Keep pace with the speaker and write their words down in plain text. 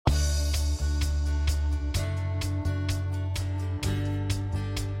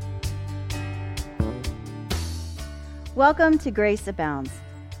Welcome to Grace Abounds.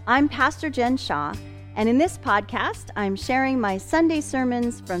 I'm Pastor Jen Shaw, and in this podcast, I'm sharing my Sunday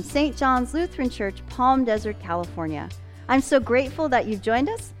sermons from St. John's Lutheran Church, Palm Desert, California. I'm so grateful that you've joined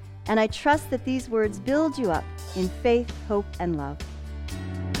us, and I trust that these words build you up in faith, hope, and love.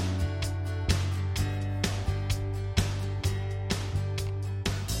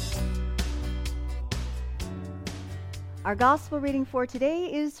 Our gospel reading for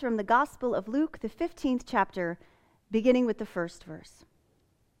today is from the Gospel of Luke, the 15th chapter, beginning with the first verse.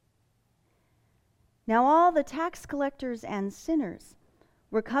 Now all the tax collectors and sinners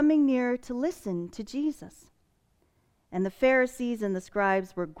were coming near to listen to Jesus. And the Pharisees and the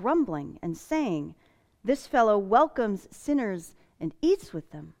scribes were grumbling and saying, "This fellow welcomes sinners and eats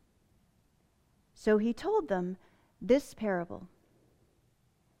with them." So he told them this parable.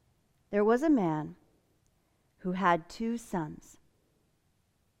 There was a man who had 2 sons.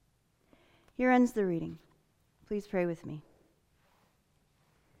 Here ends the reading. Please pray with me.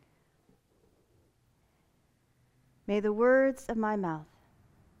 May the words of my mouth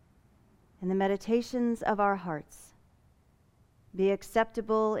and the meditations of our hearts be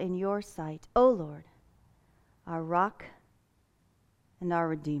acceptable in your sight, O Lord, our rock and our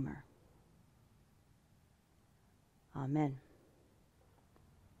Redeemer. Amen.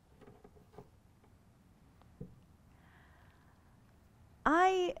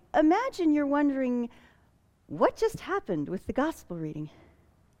 I imagine you're wondering, what just happened with the gospel reading?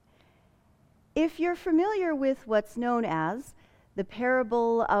 If you're familiar with what's known as the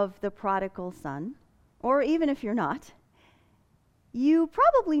parable of the prodigal son, or even if you're not, you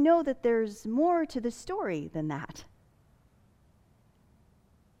probably know that there's more to the story than that.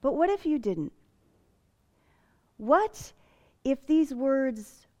 But what if you didn't? What if these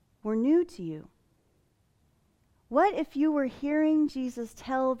words were new to you? What if you were hearing Jesus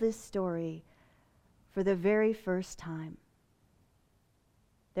tell this story for the very first time?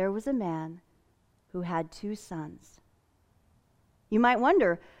 There was a man who had 2 sons. You might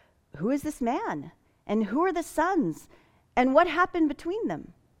wonder, who is this man? And who are the sons? And what happened between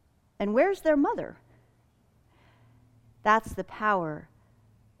them? And where's their mother? That's the power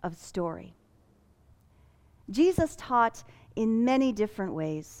of story. Jesus taught in many different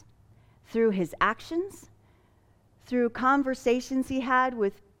ways, through his actions, through conversations he had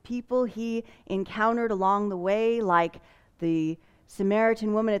with people he encountered along the way, like the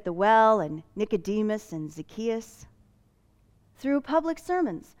Samaritan woman at the well and Nicodemus and Zacchaeus, through public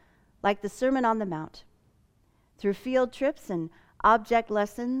sermons, like the Sermon on the Mount, through field trips and object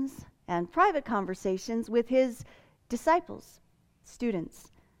lessons and private conversations with his disciples,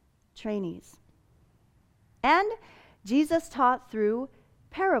 students, trainees. And Jesus taught through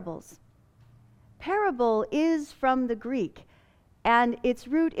parables. Parable is from the Greek, and its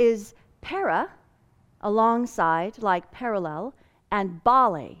root is para, alongside, like parallel, and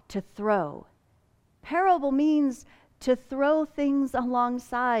bale, to throw. Parable means to throw things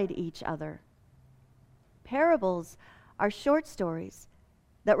alongside each other. Parables are short stories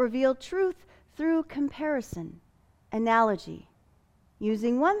that reveal truth through comparison, analogy,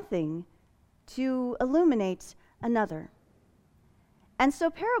 using one thing to illuminate another. And so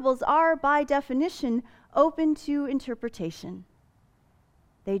parables are, by definition, open to interpretation.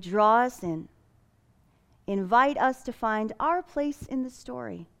 They draw us in, invite us to find our place in the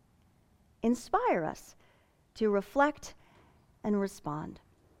story, inspire us to reflect and respond.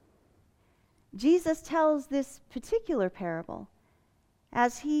 Jesus tells this particular parable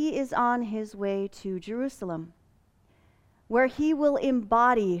as he is on his way to Jerusalem, where he will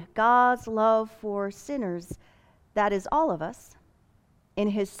embody God's love for sinners, that is all of us, in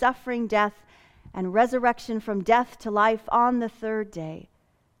his suffering, death, and resurrection from death to life on the 3rd day,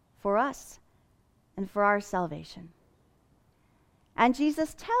 for us and for our salvation. And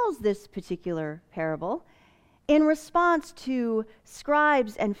Jesus tells this particular parable in response to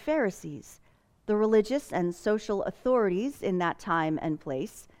scribes and Pharisees, the religious and social authorities in that time and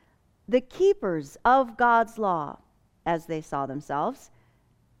place, the keepers of God's law, as they saw themselves,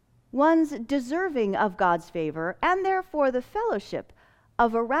 ones deserving of God's favor and therefore the fellowship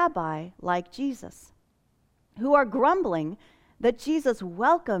of a rabbi like Jesus, who are grumbling that Jesus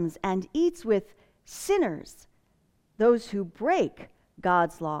welcomes and eats with sinners, those who break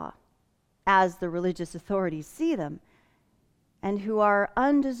God's law, as the religious authorities see them, and who are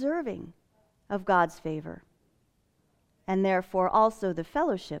undeserving of God's favor, and therefore also the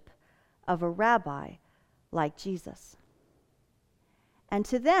fellowship of a rabbi like Jesus. And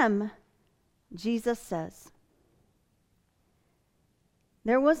to them, Jesus says,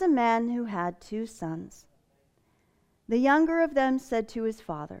 "There was a man who had 2 sons. The younger of them said to his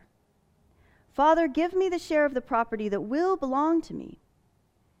father, "Father, give me the share of the property that will belong to me."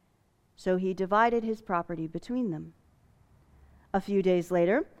 So he divided his property between them. A few days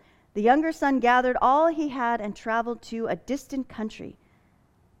later, the younger son gathered all he had and traveled to a distant country,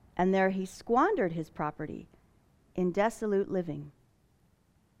 and there he squandered his property in dissolute living.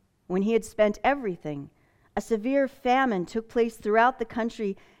 When he had spent everything, a severe famine took place throughout the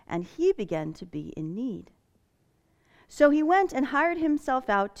country, and he began to be in need. So he went and hired himself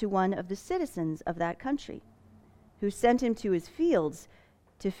out to one of the citizens of that country, who sent him to his fields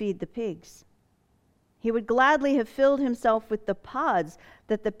to feed the pigs. He would gladly have filled himself with the pods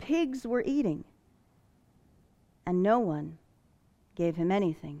that the pigs were eating, and no one gave him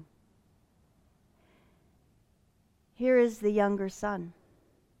anything. Here is the younger son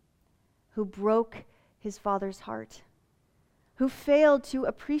who broke his father's heart, who failed to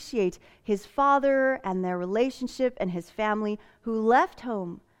appreciate his father and their relationship and his family, who left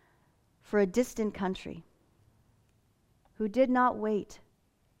home for a distant country, who did not wait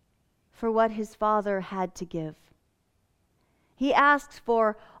for what his father had to give. He asked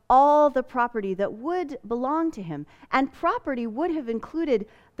for all the property that would belong to him, and property would have included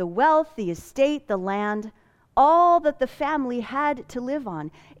the wealth, the estate, the land, all that the family had to live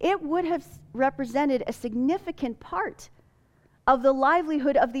on. It would have represented a significant part of the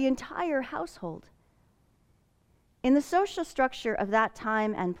livelihood of the entire household. In the social structure of that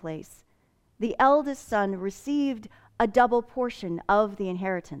time and place, the eldest son received a double portion of the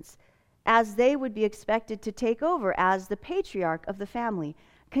inheritance, as they would be expected to take over as the patriarch of the family,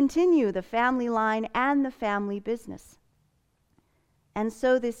 continue the family line and the family business. And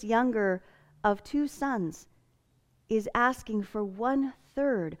so this younger of two sons is asking for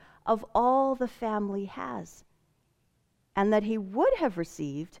 1/3 of all the family has, and that he would have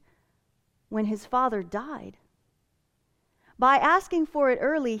received when his father died. By asking for it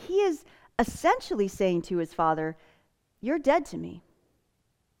early, he is essentially saying to his father, "You're dead to me.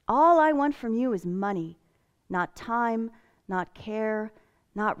 All I want from you is money, not time, not care,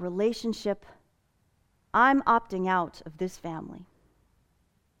 not relationship. I'm opting out of this family."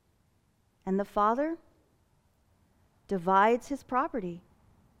 And the father divides his property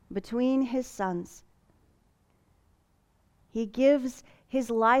between his sons. He gives his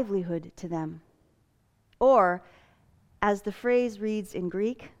livelihood to them, or, as the phrase reads in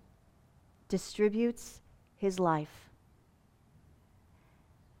Greek, distributes his life.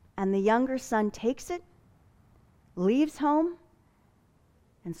 And the younger son takes it, leaves home,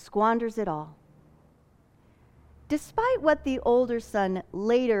 and squanders it all. Despite what the older son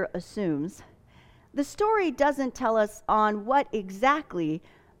later assumes, the story doesn't tell us on what exactly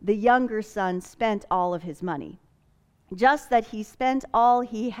the younger son spent all of his money, just that he spent all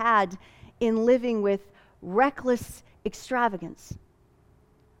he had in living with reckless extravagance.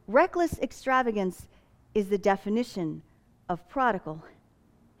 Reckless extravagance is the definition of prodigal,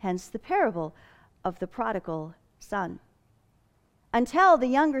 hence the parable of the prodigal son. Until the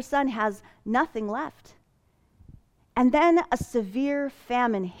younger son has nothing left. And then a severe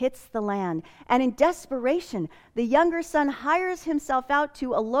famine hits the land, and in desperation, the younger son hires himself out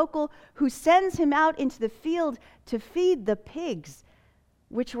to a local who sends him out into the field to feed the pigs,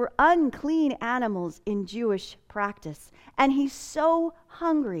 which were unclean animals in Jewish practice. And he's so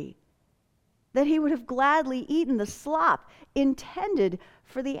hungry that he would have gladly eaten the slop intended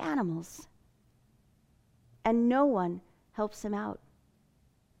for the animals. And no one helps him out.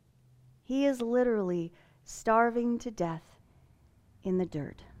 He is literally starving to death in the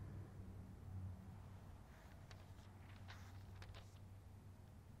dirt.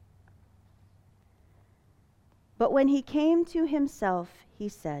 But when he came to himself, he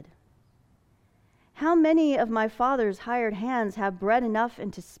said, "How many of my father's hired hands have bread enough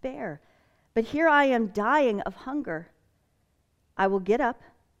and to spare? But here I am dying of hunger. I will get up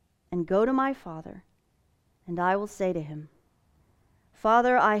and go to my father, and I will say to him,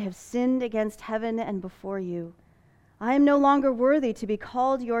 'Father, I have sinned against heaven and before you. I am no longer worthy to be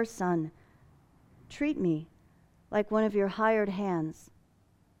called your son. Treat me like one of your hired hands.'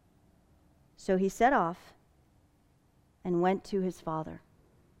 So he set off and went to his father."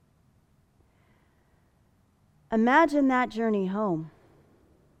 Imagine that journey home.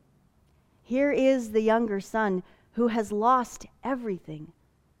 Here is the younger son who has lost everything,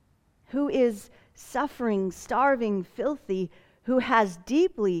 who is suffering, starving, filthy, who has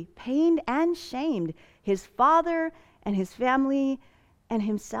deeply pained and shamed his father and his family and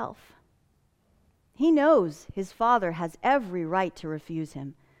himself. He knows his father has every right to refuse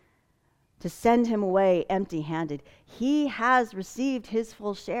him, to send him away empty-handed. He has received his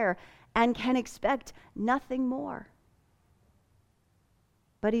full share and can expect nothing more.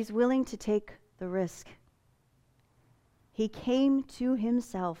 But he's willing to take the risk. He came to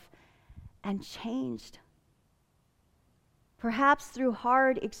himself and changed. Perhaps through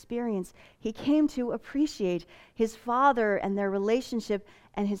hard experience, he came to appreciate his father and their relationship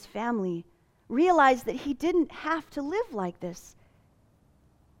and his family, realized that he didn't have to live like this,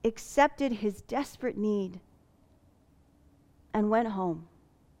 accepted his desperate need, and went home.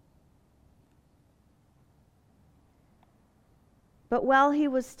 But while he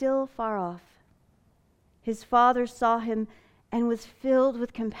was still far off, his father saw him and was filled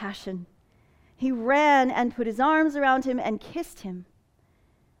with compassion. He ran and put his arms around him and kissed him.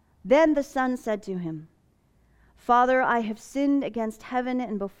 Then the son said to him, "Father, I have sinned against heaven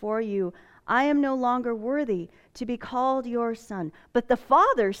and before you. I am no longer worthy to be called your son." But the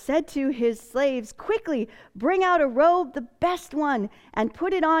father said to his slaves, "Quickly, bring out a robe, the best one, and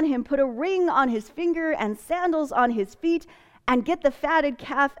put it on him. Put a ring on his finger and sandals on his feet, and get the fatted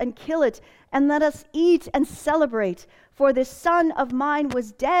calf and kill it, and let us eat and celebrate. For this son of mine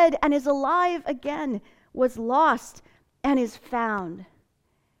was dead and is alive again, was lost and is found."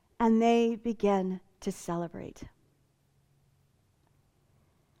 And they began to celebrate.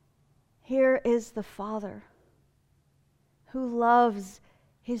 Here is the father who loves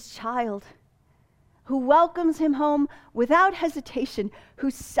his child, who welcomes him home without hesitation,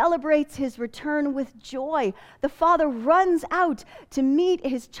 who celebrates his return with joy. The father runs out to meet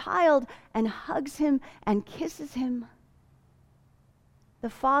his child and hugs him and kisses him. The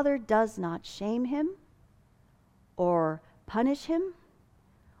father does not shame him or punish him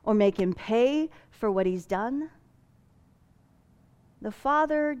or make him pay for what he's done. The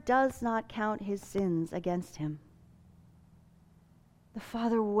father does not count his sins against him. The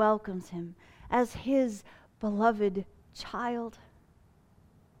father welcomes him as his beloved child.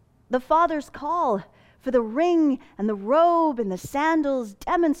 The father's call for the ring and the robe and the sandals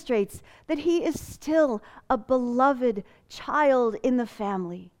demonstrates that he is still a beloved child in the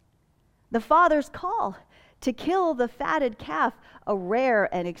family. The father's call to kill the fatted calf, a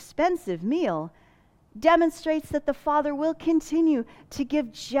rare and expensive meal, demonstrates that the father will continue to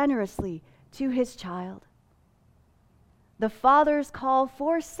give generously to his child. The father's call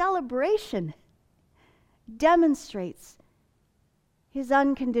for celebration demonstrates his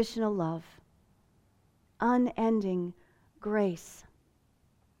unconditional love, unending grace.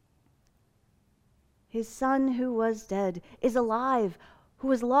 His son who was dead is alive, who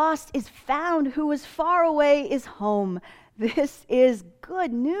was lost is found, who was far away is home. This is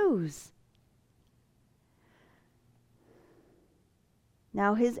good news.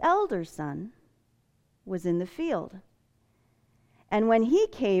 Now his elder son was in the field. And when he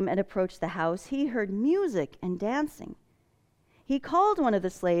came and approached the house, he heard music and dancing. He called one of the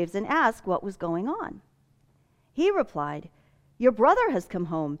slaves and asked what was going on. He replied, "Your brother has come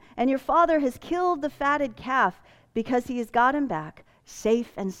home, and your father has killed the fatted calf because he has got him back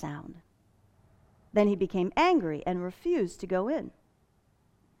safe and sound." Then he became angry and refused to go in.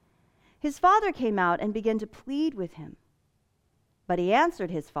 His father came out and began to plead with him. But he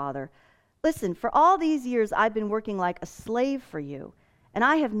answered his father, "Listen, for all these years I've been working like a slave for you, and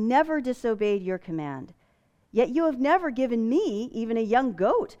I have never disobeyed your command. Yet you have never given me even a young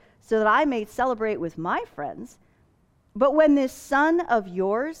goat so that I may celebrate with my friends. But when this son of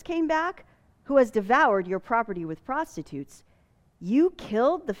yours came back, who has devoured your property with prostitutes, you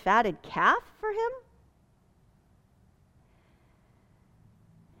killed the fatted calf for him?"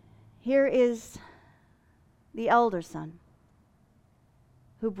 Here is the elder son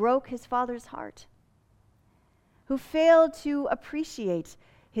who broke his father's heart, who failed to appreciate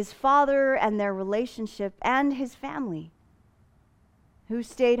his father and their relationship and his family, who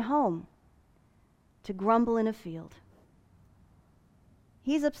stayed home to grumble in a field.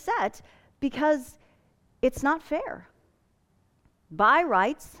 He's upset because it's not fair. By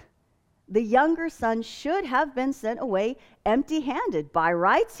rights, the younger son should have been sent away empty-handed. By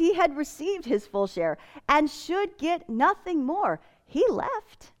rights, he had received his full share and should get nothing more. He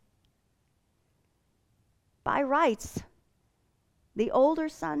left. By rights, the older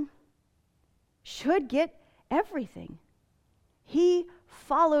son should get everything. He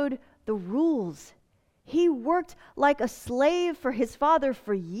followed the rules. He worked like a slave for his father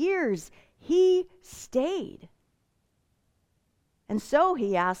for years. He stayed. And so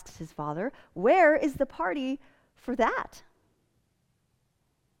he asks his father, "Where is the party for that?"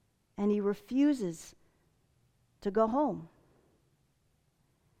 And he refuses to go home.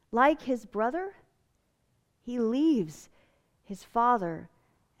 Like his brother, he leaves his father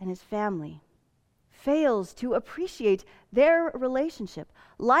and his family, fails to appreciate their relationship.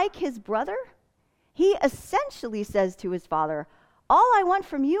 Like his brother, he essentially says to his father, "All I want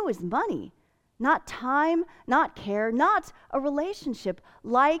from you is money, not time, not care, not a relationship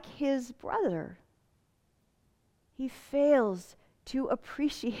like his brother. He fails to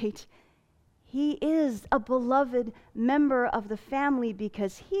appreciate he is a beloved member of the family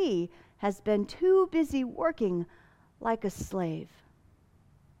because he has been too busy working like a slave.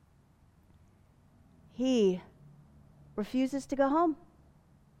 He refuses to go home.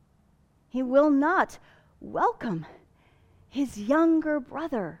 He will not welcome his younger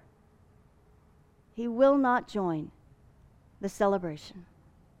brother. He will not join the celebration.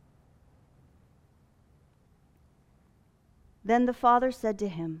 Then the father said to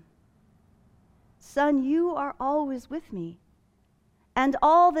him, "Son, you are always with me, and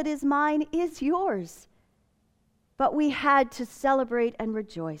all that is mine is yours. But we had to celebrate and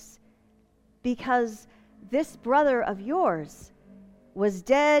rejoice, because this brother of yours was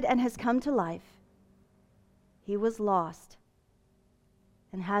dead and has come to life. He was lost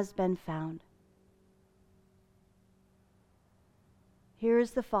and has been found." Here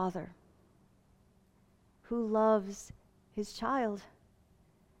is the father who loves his child,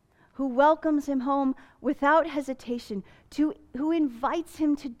 who welcomes him home without hesitation, who invites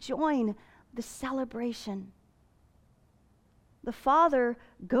him to join the celebration. The father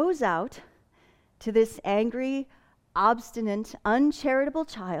goes out to this angry, obstinate, uncharitable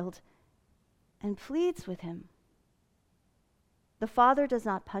child and pleads with him. The father does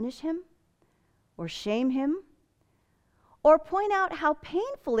not punish him or shame him or point out how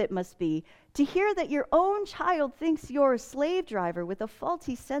painful it must be to hear that your own child thinks you're a slave driver with a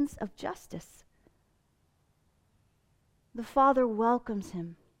faulty sense of justice. The father welcomes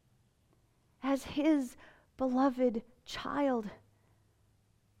him as his beloved child,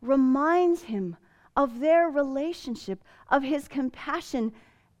 reminds him of their relationship, of his compassion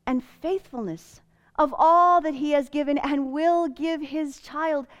and faithfulness, of all that he has given and will give his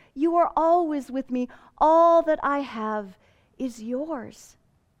child. You are always with me. All that I have is yours.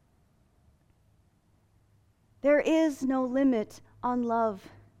 There is no limit on love.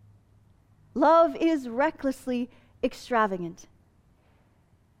 Love is recklessly extravagant.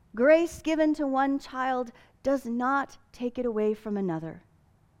 Grace given to one child does not take it away from another.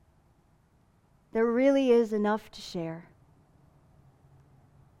 There really is enough to share.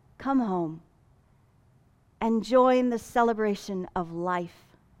 Come home and join the celebration of life.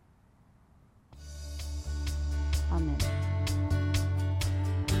 Amen.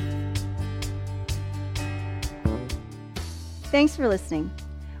 Thanks for listening.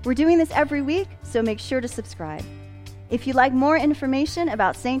 We're doing this every week, so make sure to subscribe. If you'd like more information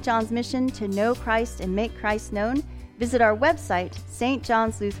about St. John's mission to know Christ and make Christ known, visit our website,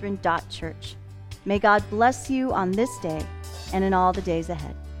 stjohnslutheran.church. May God bless you on this day and in all the days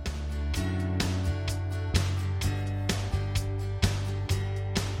ahead.